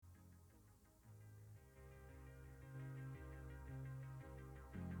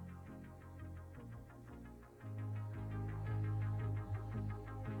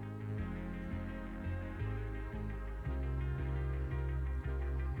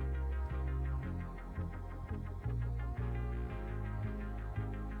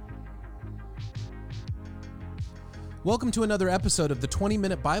Welcome to another episode of the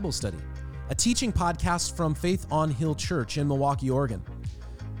 20-Minute Bible Study, a teaching podcast from Faith on Hill Church in Milwaukee, Oregon.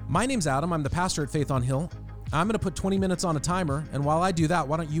 My name's Adam. I'm the pastor at Faith on Hill. I'm going to put 20 minutes on a timer, and while I do that,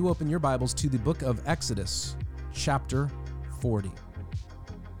 why don't you open your Bibles to the book of Exodus, chapter 40.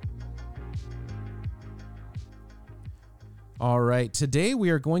 All right, today we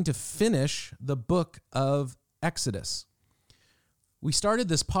are going to finish the book of Exodus. We started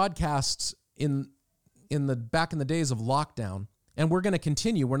this podcast back in the days of lockdown, and we're going to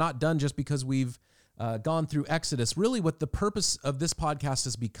continue. We're not done just because we've gone through Exodus. Really, what the purpose of this podcast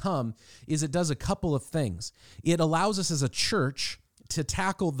has become is it does a couple of things. It allows us as a church to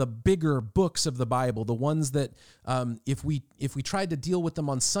tackle the bigger books of the Bible, the ones that if we tried to deal with them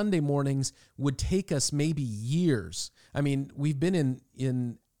on Sunday mornings would take us maybe years. I mean, we've been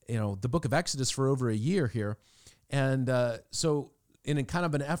in the book of Exodus for over a year here, and so in a kind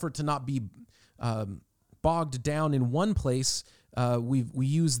of an effort to not be bogged down in one place, we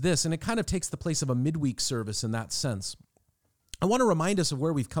use this, and it kind of takes the place of a midweek service in that sense. I want to remind us of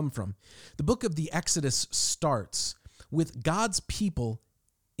where we've come from. The book of the Exodus starts with God's people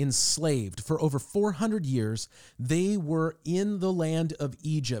enslaved. For over 400 years, they were in the land of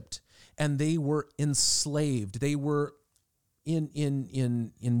Egypt, and they were enslaved. They were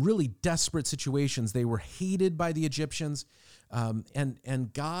in really desperate situations. They were hated by the Egyptians, and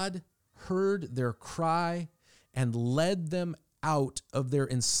God heard their cry and led them out of their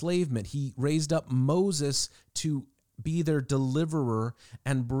enslavement. He raised up Moses to be their deliverer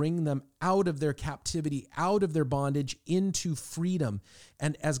and bring them out of their captivity, out of their bondage, into freedom.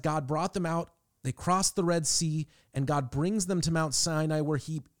 And as God brought them out, they crossed the Red Sea, and God brings them to Mount Sinai, where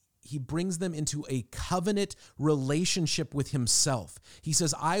He brings them into a covenant relationship with Himself. He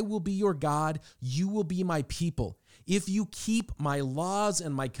says, I will be your God, you will be my people. If you keep my laws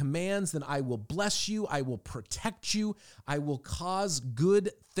and my commands, then I will bless you, I will protect you, I will cause good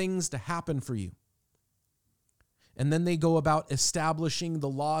things to happen for you. And then they go about establishing the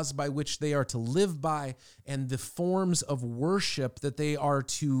laws by which they are to live by and the forms of worship that they are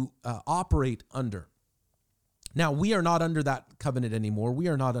to operate under. Now, we are not under that covenant anymore. We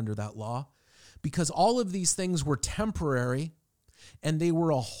are not under that law, because all of these things were temporary, and they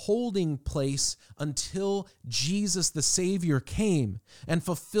were a holding place until Jesus the Savior came and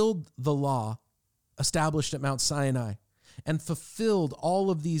fulfilled the law established at Mount Sinai and fulfilled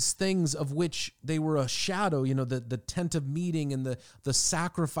all of these things of which they were a shadow, the tent of meeting and the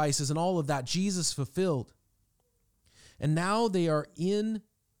sacrifices and all of that Jesus fulfilled. And now they are in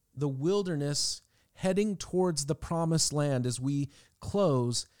the wilderness heading towards the promised land as we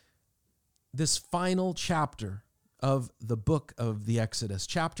close this final chapter of the book of the Exodus,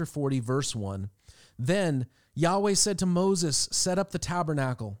 chapter 40, verse 1. Then Yahweh said to Moses, set up the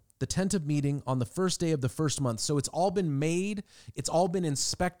tabernacle, the tent of meeting, on the first day of the first month. So it's all been made, it's all been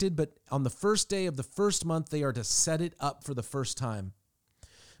inspected, but on the first day of the first month, they are to set it up for the first time.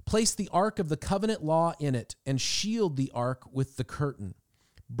 Place the ark of the covenant law in it, and shield the ark with the curtain.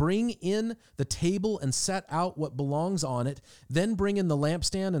 Bring in the table and set out what belongs on it. Then bring in the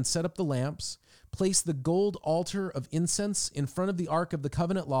lampstand and set up the lamps. Place the gold altar of incense in front of the ark of the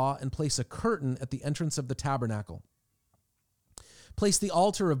covenant law, and place a curtain at the entrance of the tabernacle. Place the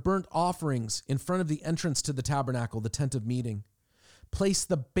altar of burnt offerings in front of the entrance to the tabernacle, the tent of meeting. Place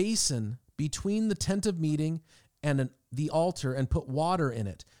the basin between the tent of meeting and the altar, and put water in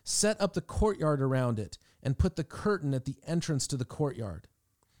it. Set up the courtyard around it, and put the curtain at the entrance to the courtyard.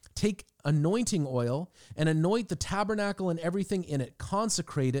 Take anointing oil and anoint the tabernacle and everything in it.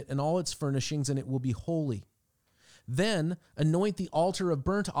 Consecrate it and all its furnishings, and it will be holy. Then anoint the altar of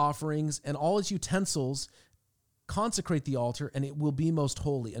burnt offerings and all its utensils. Consecrate the altar, and it will be most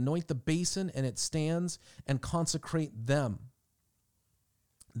holy. Anoint the basin and its stands, and consecrate them.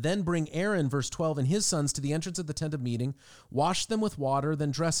 Then bring Aaron, verse 12, and his sons to the entrance of the tent of meeting. Wash them with water.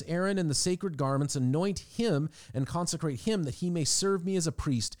 Then dress Aaron in the sacred garments. Anoint him and consecrate him, that he may serve me as a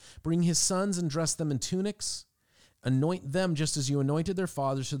priest. Bring his sons and dress them in tunics. Anoint them just as you anointed their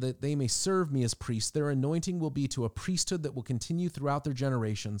fathers, so that they may serve me as priests. Their anointing will be to a priesthood that will continue throughout their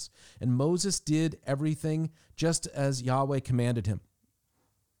generations. And Moses did everything just as Yahweh commanded him.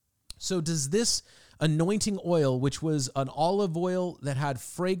 So does this anointing oil, which was an olive oil that had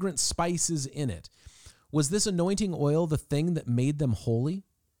fragrant spices in it, was this anointing oil the thing that made them holy?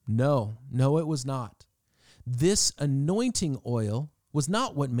 No, it was not. This anointing oil was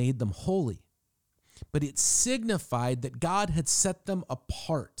not what made them holy, but it signified that God had set them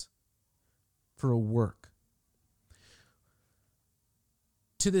apart for a work.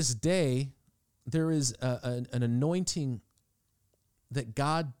 To this day, there is an anointing that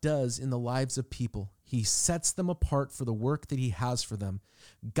God does in the lives of people. He sets them apart for the work that he has for them.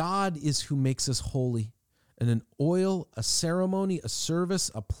 God is who makes us holy. And an oil, a ceremony, a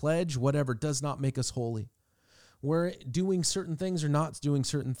service, a pledge, whatever, does not make us holy. We're doing certain things or not doing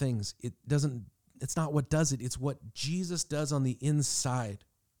certain things. It's not what does it. It's what Jesus does on the inside.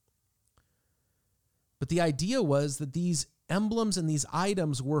 But the idea was that these emblems and these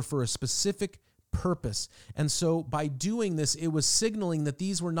items were for a specific purpose. And so by doing this, it was signaling that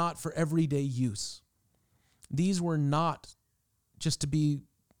these were not for everyday use. These were not just to be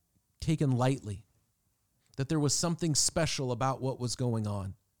taken lightly, that there was something special about what was going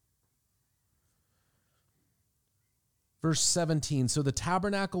on. Verse 17, so the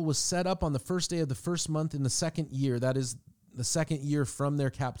tabernacle was set up on the first day of the first month in the second year, that is the second year from their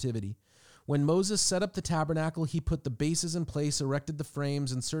captivity. When Moses set up the tabernacle, he put the bases in place, erected the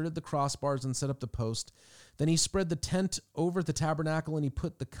frames, inserted the crossbars, and set up the post. Then he spread the tent over the tabernacle, and he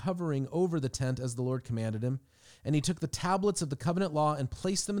put the covering over the tent as the Lord commanded him. And he took the tablets of the covenant law and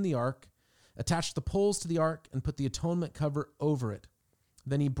placed them in the ark, attached the poles to the ark, and put the atonement cover over it.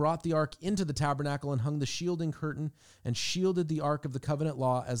 Then he brought the ark into the tabernacle and hung the shielding curtain and shielded the ark of the covenant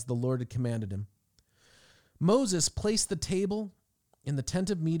law as the Lord had commanded him. Moses placed the table in the tent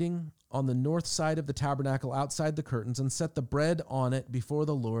of meeting on the north side of the tabernacle outside the curtains and set the bread on it before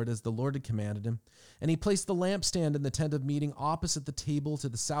the Lord as the Lord had commanded him. And he placed the lampstand in the tent of meeting opposite the table to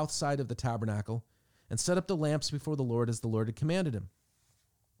the south side of the tabernacle and set up the lamps before the Lord as the Lord had commanded him.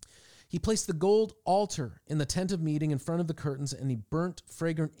 He placed the gold altar in the tent of meeting in front of the curtains, and he burnt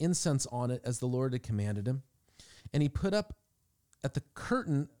fragrant incense on it as the Lord had commanded him. And he put up at the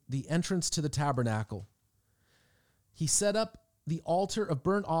curtain the entrance to the tabernacle. He set up the altar of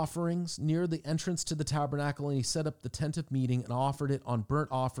burnt offerings near the entrance to the tabernacle, and he set up the tent of meeting and offered it on burnt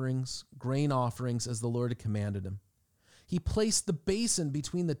offerings, grain offerings, as the Lord had commanded him. He placed the basin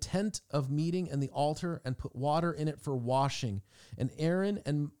between the tent of meeting and the altar and put water in it for washing. And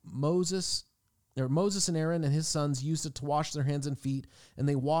Moses and Aaron and his sons used it to wash their hands and feet, and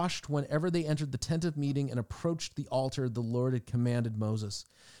they washed whenever they entered the tent of meeting and approached the altar the Lord had commanded Moses.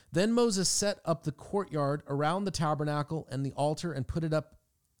 Then Moses set up the courtyard around the tabernacle and the altar and put up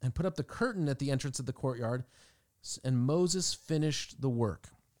the curtain at the entrance of the courtyard, and Moses finished the work.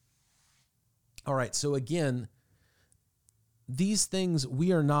 All right, so again, these things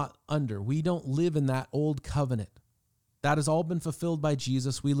we are not under. We don't live in that old covenant. That has all been fulfilled by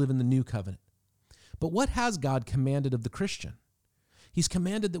Jesus. We live in the new covenant. But what has God commanded of the Christian? He's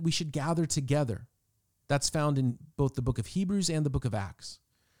commanded that we should gather together. That's found in both the book of Hebrews and the book of Acts.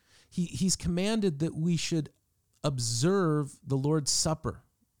 He's commanded that we should observe the Lord's Supper.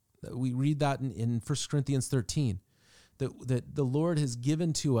 We read that in 1 Corinthians 13, that the Lord has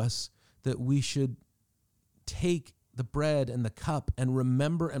given to us that we should take the bread and the cup and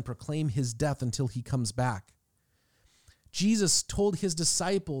remember and proclaim his death until he comes back. Jesus told his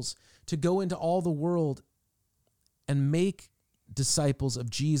disciples to go into all the world and make disciples of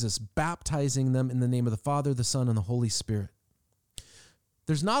Jesus, baptizing them in the name of the Father, the Son, and the Holy Spirit.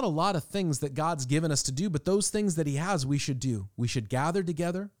 There's not a lot of things that God's given us to do, but those things that he has, we should do. We should gather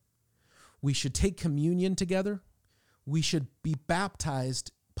together. We should take communion together. We should be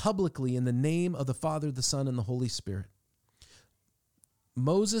baptized publicly in the name of the Father, the Son, and the Holy Spirit.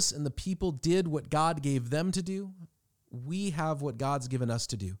 Moses and the people did what God gave them to do. We have what God's given us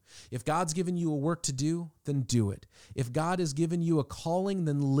to do. If God's given you a work to do, then do it. If God has given you a calling,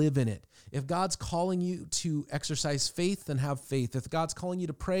 then live in it. If God's calling you to exercise faith, then have faith. If God's calling you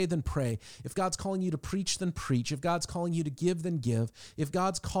to pray, then pray. If God's calling you to preach, then preach. If God's calling you to give, then give. If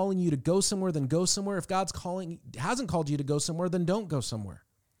God's calling you to go somewhere, then go somewhere. If God's hasn't called you to go somewhere, then don't go somewhere.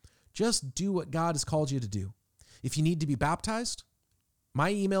 Just do what God has called you to do. If you need to be baptized, my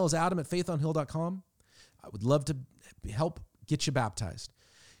email is adam@faithonhill.com. I would love to help get you baptized.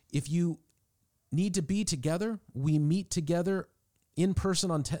 If you need to be together, we meet together in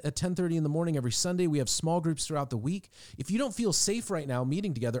person at 10:30 in the morning every Sunday. We have small groups throughout the week. If you don't feel safe right now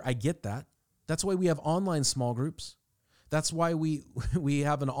meeting together, I get that. That's why we have online small groups. That's why we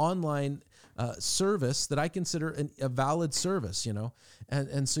have an online service that I consider a valid service,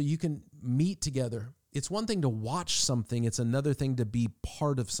 and so you can meet together. It's one thing to watch something. It's another thing to be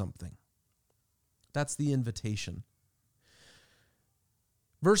part of something. That's the invitation.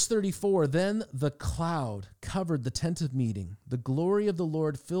 Verse 34, then the cloud covered the tent of meeting. The glory of the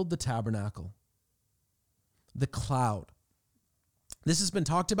Lord filled the tabernacle. The cloud. This has been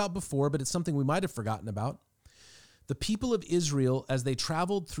talked about before, but it's something we might have forgotten about. The people of Israel, as they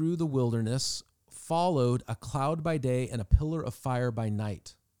traveled through the wilderness, followed a cloud by day and a pillar of fire by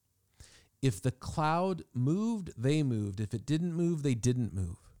night. If the cloud moved, they moved. If it didn't move, they didn't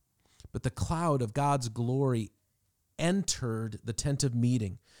move. but the cloud of God's glory entered the tent of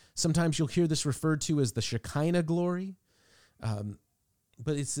meeting. Sometimes you'll hear this referred to as the Shekinah glory,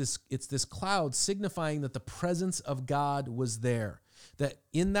 but it's this cloud signifying that the presence of God was there, that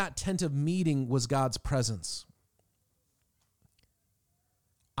in that tent of meeting was God's presence.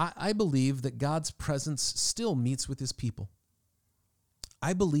 I believe that God's presence still meets with his people.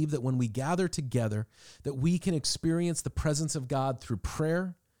 I believe that when we gather together, that we can experience the presence of God through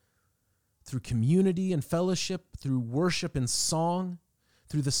prayer, through community and fellowship, through worship and song,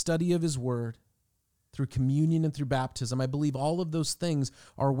 through the study of his word, through communion and through baptism. I believe all of those things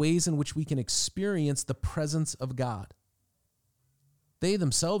are ways in which we can experience the presence of God. They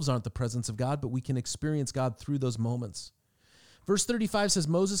themselves aren't the presence of God, but we can experience God through those moments. Verse 35 says,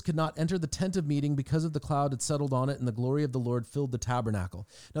 Moses could not enter the tent of meeting because of the cloud had settled on it, and the glory of the Lord filled the tabernacle.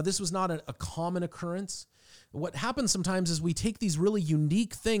 Now, this was not a common occurrence. What happens sometimes is we take these really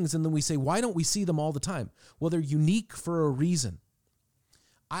unique things and then we say, why don't we see them all the time? Well, they're unique for a reason.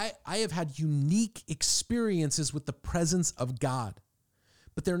 I have had unique experiences with the presence of God,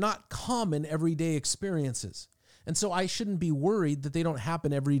 but they're not common everyday experiences. And so I shouldn't be worried that they don't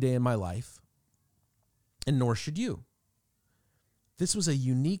happen every day in my life, and nor should you. This was a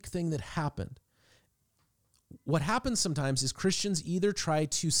unique thing that happened. What happens sometimes is Christians either try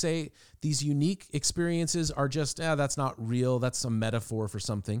to say these unique experiences are just, that's not real, that's some metaphor for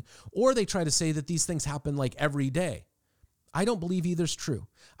something, or they try to say that these things happen like every day. I don't believe either's true.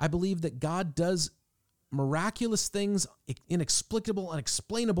 I believe that God does miraculous things, inexplicable,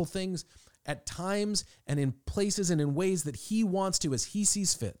 unexplainable things at times and in places and in ways that he wants to as he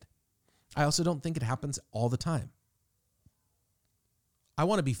sees fit. I also don't think it happens all the time. I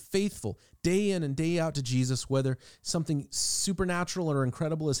want to be faithful day in and day out to Jesus, whether something supernatural or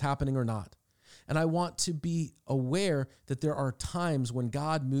incredible is happening or not. And I want to be aware that there are times when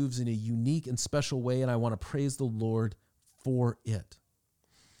God moves in a unique and special way, and I want to praise the Lord for it.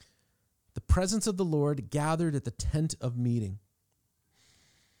 The presence of the Lord gathered at the tent of meeting.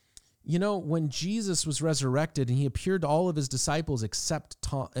 You know, when Jesus was resurrected and he appeared to all of his disciples except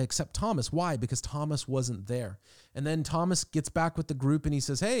Thomas. Why? Because Thomas wasn't there. And then Thomas gets back with the group and he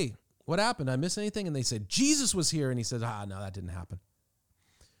says, hey, what happened? Did I miss anything? And they said, Jesus was here. And he said, no, that didn't happen.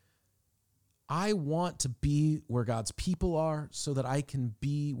 I want to be where God's people are so that I can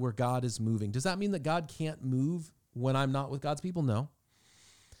be where God is moving. Does that mean that God can't move when I'm not with God's people? No.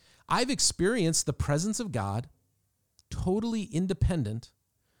 I've experienced the presence of God totally independent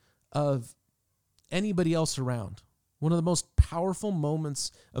of anybody else around. One of the most powerful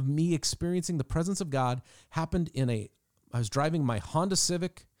moments of me experiencing the presence of God happened I was driving my Honda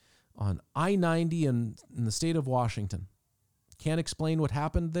Civic on I-90 in the state of Washington. Can't explain what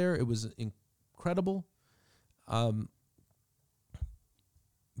happened there. It was incredible. But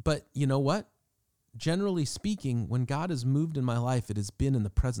you know what? Generally speaking, when God has moved in my life, it has been in the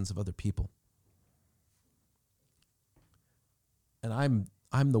presence of other people. And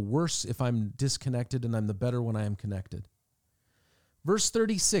I'm the worse if I'm disconnected, and I'm the better when I am connected. Verse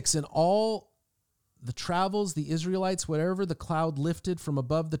 36, in all the travels, the Israelites, wherever the cloud lifted from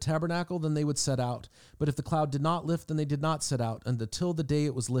above the tabernacle, then they would set out. But if the cloud did not lift, then they did not set out until the day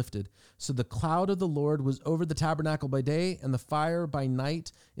it was lifted. So the cloud of the Lord was over the tabernacle by day, and the fire by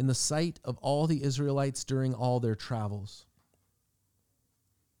night in the sight of all the Israelites during all their travels.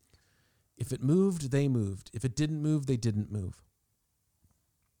 If it moved, they moved. If it didn't move, they didn't move.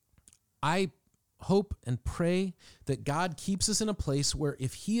 I hope and pray that God keeps us in a place where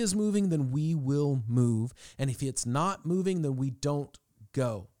if he is moving, then we will move. And if it's not moving, then we don't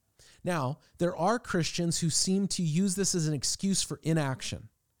go. Now, there are Christians who seem to use this as an excuse for inaction.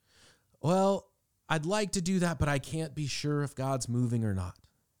 Well, I'd like to do that, but I can't be sure if God's moving or not.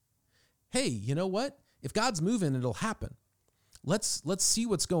 Hey, you know what? If God's moving, it'll happen. Let's see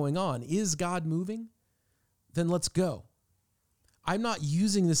what's going on. Is God moving? Then let's go. I'm not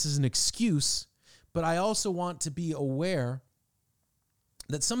using this as an excuse, but I also want to be aware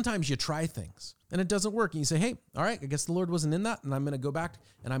that sometimes you try things and it doesn't work. And you say, hey, all right, I guess the Lord wasn't in that, and I'm going to go back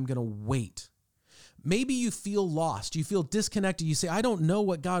and I'm going to wait. Maybe you feel lost. You feel disconnected. You say, I don't know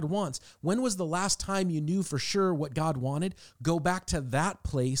what God wants. When was the last time you knew for sure what God wanted? Go back to that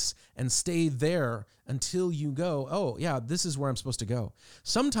place and stay there until you go, oh, yeah, this is where I'm supposed to go.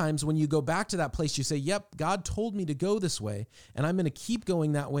 Sometimes when you go back to that place, you say, yep, God told me to go this way, and I'm going to keep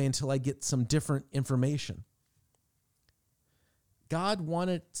going that way until I get some different information. God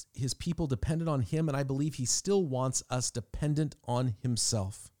wanted his people dependent on him, and I believe he still wants us dependent on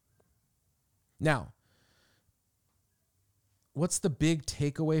himself. Now, what's the big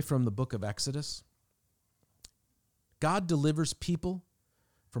takeaway from the book of Exodus? God delivers people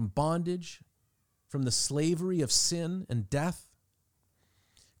from bondage, from the slavery of sin and death.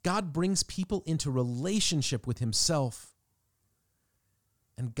 God brings people into relationship with himself.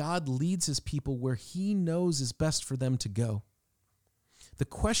 And God leads his people where he knows is best for them to go. The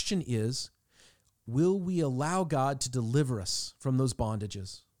question is, will we allow God to deliver us from those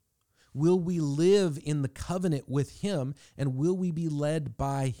bondages? Will we live in the covenant with him, and will we be led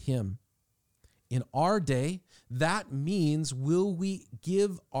by him? In our day, that means, will we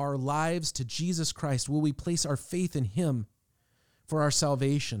give our lives to Jesus Christ? Will we place our faith in him for our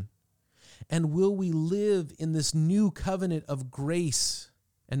salvation? And will we live in this new covenant of grace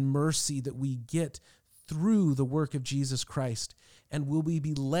and mercy that we get through the work of Jesus Christ? And will we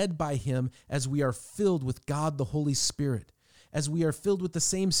be led by him as we are filled with God the Holy Spirit, as we are filled with the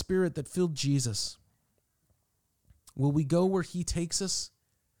same Spirit that filled Jesus? Will we go where he takes us?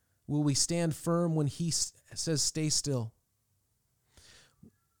 Will we stand firm when he says, stay still?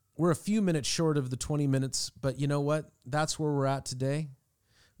 We're a few minutes short of the 20 minutes, but you know what? That's where we're at today.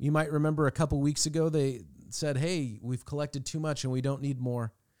 You might remember a couple weeks ago, they said, hey, we've collected too much and we don't need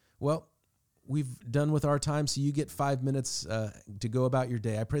more. Well, we've done with our time, so you get 5 minutes to go about your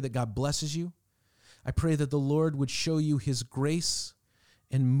day. I pray that God blesses you. I pray that the Lord would show you his grace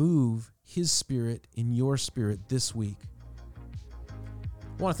and move his Spirit in your spirit this week.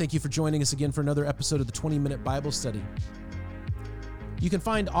 I want to thank you for joining us again for another episode of the 20-Minute Bible Study. You can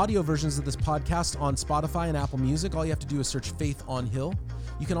find audio versions of this podcast on Spotify and Apple Music. All you have to do is search Faith on Hill.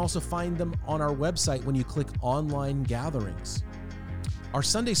 You can also find them on our website when you click Online Gatherings. Our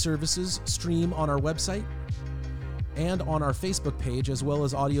Sunday services stream on our website and on our Facebook page, as well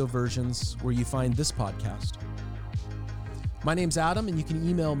as audio versions where you find this podcast. My name's Adam, and you can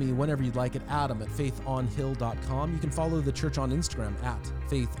email me whenever you'd like at adam@faithonhill.com. You can follow the church on Instagram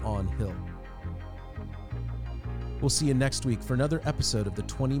 @faithonhill. We'll see you next week for another episode of the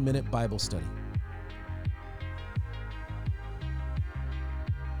 20-Minute Bible Study.